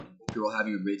you're all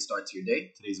having a great start to your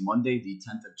day. Today's Monday, the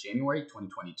 10th of January,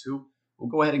 2022. We'll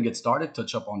go ahead and get started,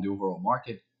 touch up on the overall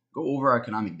market, go over our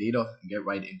economic data, and get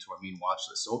right into our main watch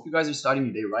list. So hope you guys are starting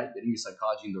your day right, getting your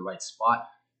psychology in the right spot.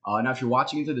 Now, if you're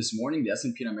watching into this morning, the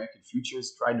S&P and American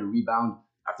futures tried to rebound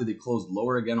after they closed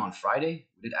lower again on Friday.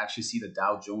 We did actually see the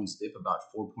Dow Jones dip about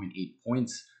 4.8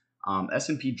 points.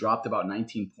 S&P dropped about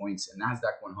 19 points, and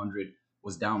NASDAQ 100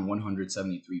 was down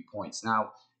 173 points.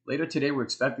 Now, later today, we're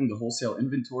expecting the wholesale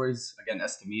inventories, again,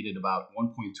 estimated about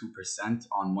 1.2%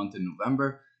 on month in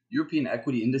November. European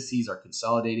equity indices are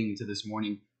consolidating into this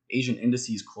morning. Asian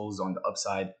indices closed on the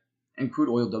upside, and crude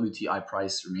oil WTI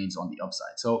price remains on the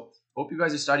upside. So hope you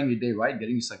guys are starting your day right,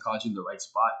 getting your psychology in the right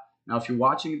spot. Now, if you're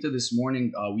watching into this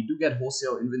morning, we do get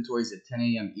wholesale inventories at 10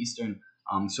 a.m. Eastern,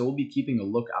 so we'll be keeping a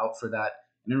lookout for that.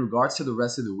 And in regards to the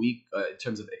rest of the week, in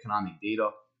terms of economic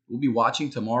data, we'll be watching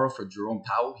tomorrow for Jerome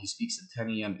Powell. He speaks at 10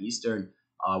 a.m. Eastern.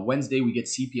 Wednesday, we get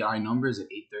CPI numbers at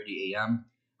 8:30 a.m.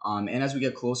 And as we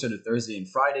get closer to Thursday and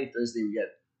Friday, Thursday we get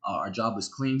our jobless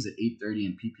claims at 8:30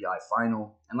 and PPI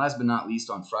final. And last but not least,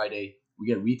 on Friday, we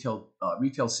get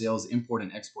retail sales, import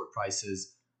and export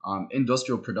prices,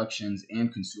 industrial productions,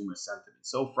 and consumer sentiment.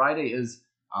 So Friday is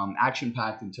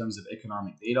action-packed in terms of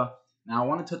economic data. Now, I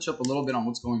want to touch up a little bit on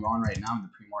what's going on right now in the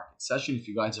pre-market session. If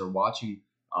you guys are watching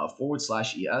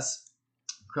 /ES,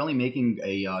 currently making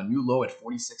a new low at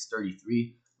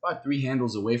 46.33, about 3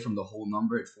 handles away from the whole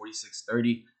number at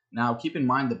 46.30. Now, keep in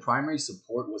mind the primary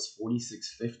support was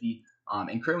 46.50,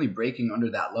 and currently breaking under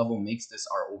that level makes this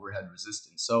our overhead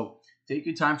resistance. So take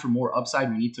your time for more upside.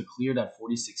 We need to clear that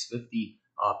 46.50.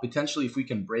 Potentially, if we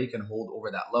can break and hold over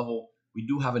that level, we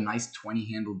do have a nice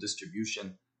 20 handle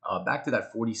distribution back to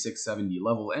that 46.70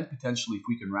 level, and potentially if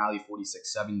we can rally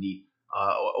 46.70,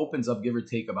 opens up, give or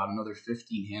take, about another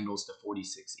 15 handles to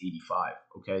 46.85.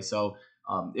 Okay, so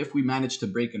if we manage to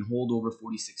break and hold over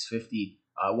 46.50,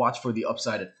 watch for the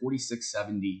upside at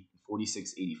 46.70,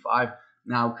 46.85.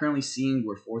 Now, currently seeing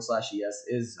where /ES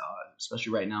is,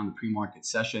 especially right now in the pre-market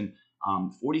session,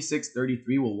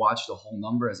 46.33 will watch the whole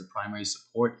number as a primary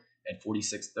support at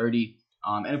 46.30.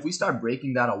 And if we start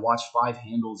breaking that, I'll watch 5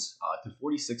 handles to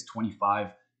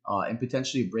 46.25, and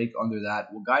potentially a break under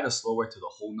that will guide us lower to the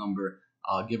whole number,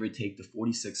 give or take to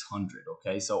 4,600.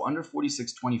 Okay, so under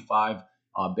 46.25,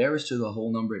 bearish to the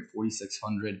whole number at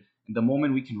 4,600. And the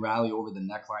moment we can rally over the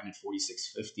neckline at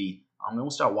 46.50, then we'll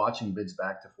start watching bids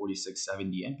back to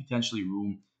 46.70 and potentially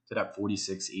room to that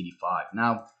 46.85.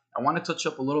 Now, I want to touch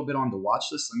up a little bit on the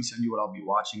watch list. Let me send you what I'll be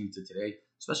watching into today,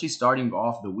 especially starting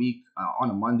off the week on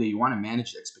a Monday. You want to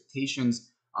manage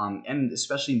expectations, and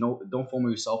especially don't FOMO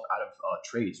yourself out of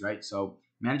trades, right? So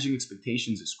managing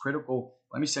expectations is critical.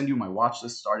 Let me send you my watch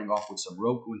list, starting off with some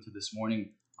Roku into this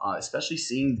morning, especially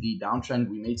seeing the downtrend.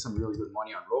 We made some really good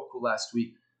money on Roku last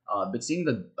week, but seeing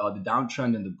the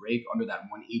downtrend and the break under that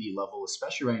 180 level,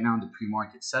 especially right now in the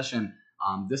pre-market session,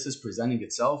 this is presenting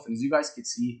itself. And as you guys can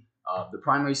see, the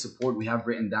primary support we have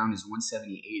written down is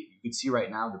 178. You can see right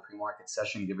now the pre-market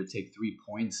session, give or take 3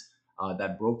 points,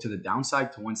 that broke to the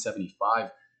downside to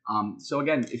 175. So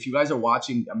again, if you guys are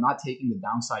watching, I'm not taking the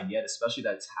downside yet, especially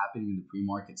that it's happening in the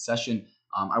pre-market session.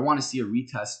 I want to see a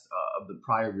retest of the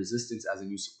prior resistance as a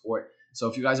new support. So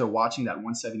if you guys are watching that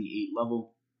 178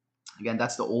 level, again,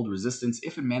 that's the old resistance.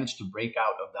 If it managed to break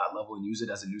out of that level and use it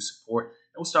as a new support,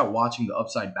 then we'll start watching the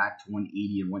upside back to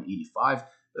 180 and 185.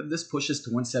 If this pushes to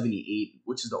 178,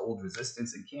 which is the old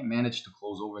resistance, and can't manage to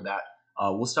close over that,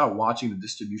 we'll start watching the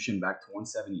distribution back to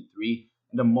 173.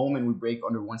 And the moment we break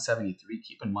under 173,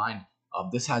 keep in mind,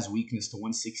 this has weakness to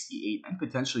 168 and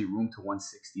potentially room to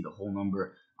 160, the whole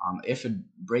number. If it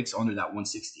breaks under that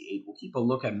 168, we'll keep a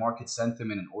look at market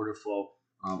sentiment and order flow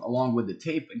along with the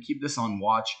tape and keep this on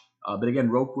watch. But again,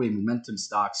 Roku, a momentum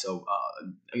stock. So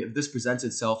if this presents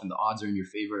itself and the odds are in your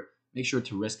favor, make sure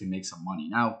to risk and make some money.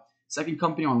 Now, second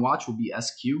company on watch will be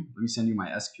SQ. Let me send you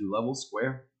my SQ level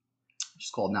square, which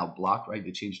is called now Block, right?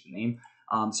 They changed the name.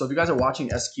 So if you guys are watching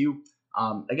SQ,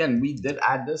 again, we did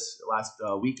add this last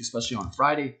week, especially on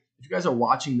Friday. If you guys are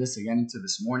watching this again into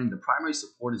this morning, the primary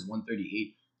support is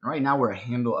 138. And right now we're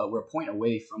a point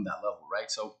away from that level,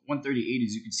 right? So 138,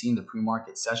 as you can see in the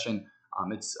pre-market session,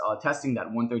 it's testing that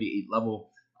 138 level,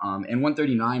 and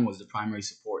 139 was the primary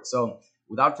support. So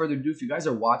without further ado, if you guys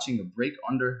are watching, a break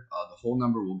under the whole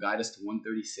number will guide us to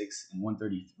 136 and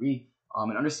 133.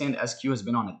 And understand SQ has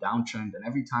been on a downtrend, and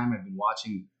every time I've been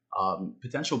watching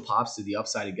potential pops to the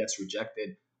upside, it gets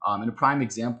rejected. And a prime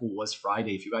example was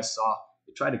Friday. If you guys saw,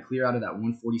 it tried to clear out of that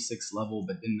 146 level,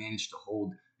 but didn't manage to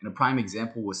hold. And a prime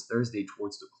example was Thursday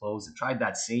towards the close. It tried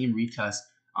that same retest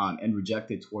and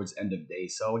rejected towards end of day.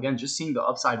 So again, just seeing the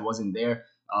upside wasn't there.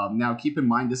 Now, keep in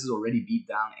mind, this is already beat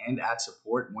down and at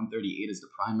support. 138 is the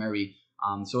primary.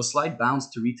 So a slight bounce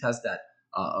to retest that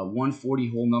a 140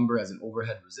 whole number as an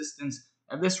overhead resistance.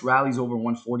 If this rallies over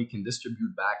 140, can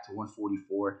distribute back to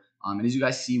 144. And as you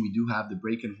guys see, we do have the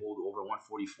break and hold over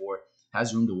 144,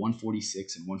 has room to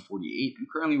 146 and 148. And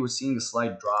currently, we're seeing a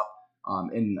slight drop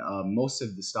in most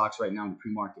of the stocks right now in the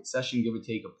pre-market session, give or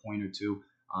take a point or two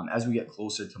as we get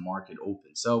closer to market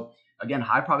open. So again,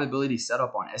 high probability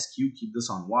setup on SQ. Keep this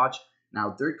on watch.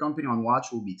 Now, third company on watch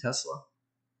will be Tesla.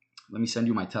 Let me send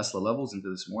you my Tesla levels into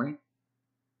this morning.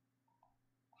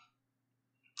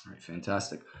 All right,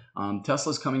 fantastic.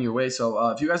 Tesla's coming your way. So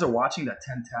if you guys are watching that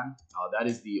 1010, that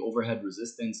is the overhead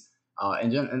resistance.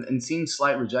 And seeing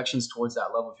slight rejections towards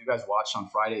that level. If you guys watched on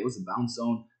Friday, it was a bounce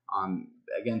zone.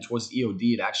 Again, towards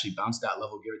EOD, it actually bounced that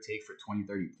level, give or take, for 20,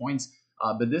 30 points.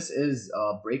 But this is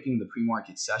breaking the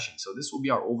pre-market session. So this will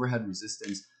be our overhead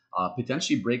resistance,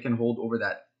 potentially break and hold over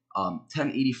that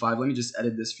 1085. Let me just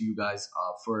edit this for you guys.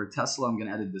 For Tesla, I'm going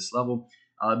to edit this level.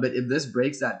 But if this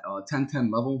breaks that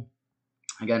 1010 level,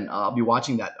 again, I'll be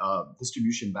watching that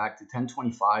distribution back to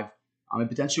 1025. And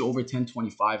potentially over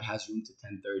 1025 has room to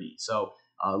 1030. So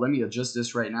let me adjust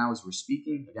this right now as we're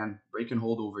speaking. Again, break and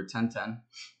hold over 1010.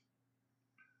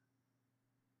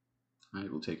 All right,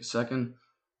 we'll take a second.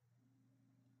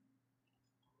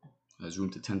 Has room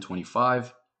to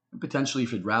 1025. And potentially,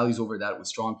 if it rallies over that with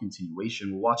strong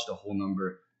continuation, we'll watch the whole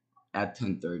number at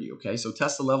 1030. Okay, so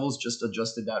Tesla levels, just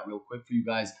adjusted that real quick for you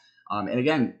guys. And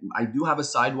again, I do have a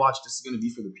side watch. This is going to be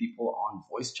for the people on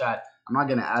voice chat. I'm not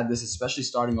going to add this, especially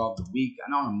starting off the week.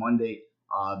 I know on a Monday,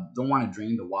 don't want to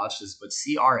drain the watch list, but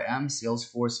CRM,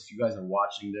 Salesforce, if you guys are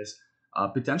watching this,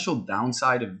 potential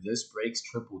downside if this breaks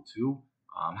 222,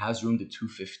 has room to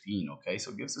 215. Okay,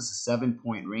 so it gives us a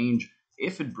 7-point range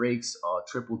if it breaks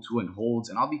 222 and holds.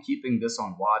 And I'll be keeping this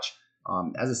on watch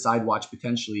as a side watch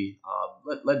potentially.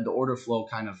 Let the order flow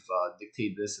kind of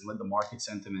dictate this and let the market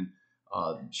sentiment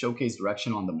showcase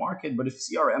direction on the market. But if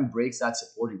CRM breaks that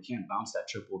support and can't bounce that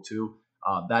 222,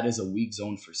 that is a weak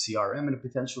zone for CRM and a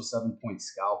potential 7-point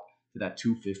scalp to that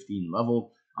 215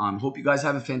 level. Hope you guys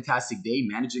have a fantastic day.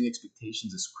 Managing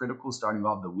expectations is critical starting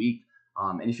off the week.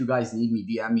 And if you guys need me,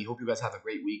 DM me. Hope you guys have a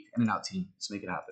great week. In and out, team. Let's make it happen.